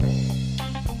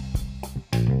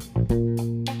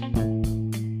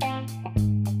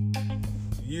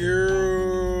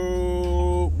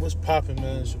poppin',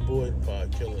 man? It's your boy, the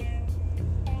Pod Killer.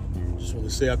 Just want to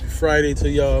say happy Friday to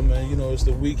y'all, man. You know, it's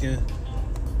the weekend.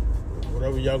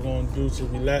 Whatever y'all gonna do to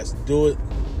relax, do it.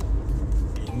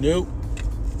 You know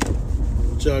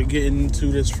what y'all getting into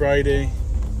this Friday,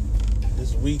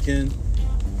 this weekend.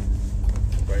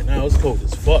 Right now, it's cold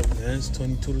as fuck, man. It's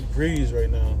 22 degrees right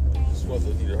now. This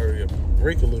weather need to hurry up and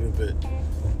break a little bit.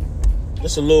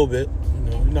 Just a little bit.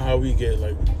 You know how we get,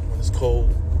 like, when it's cold.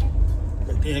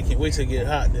 Like, damn, I can't wait till it get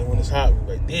hot. Then when it's hot,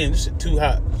 we're like, damn, this shit too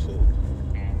hot. So,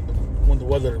 I want the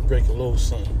weather to break a little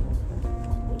something.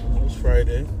 But, it's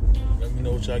Friday. Let me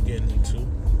know what y'all getting into.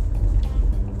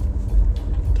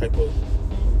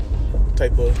 What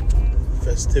type of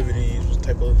festivities, what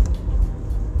type of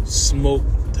smoke,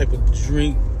 type of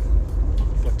drink.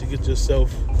 About to get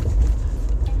yourself.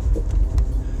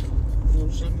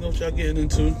 Just let me know what y'all getting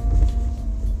into.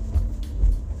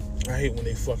 I hate when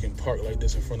they fucking park like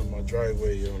this in front of my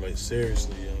driveway, yo. Like,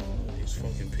 seriously, yo. These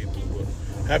fucking people. But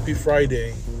happy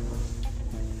Friday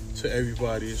to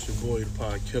everybody. It's your boy, the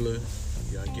Pod Killer.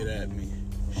 Y'all get at me.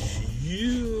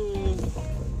 Yeah.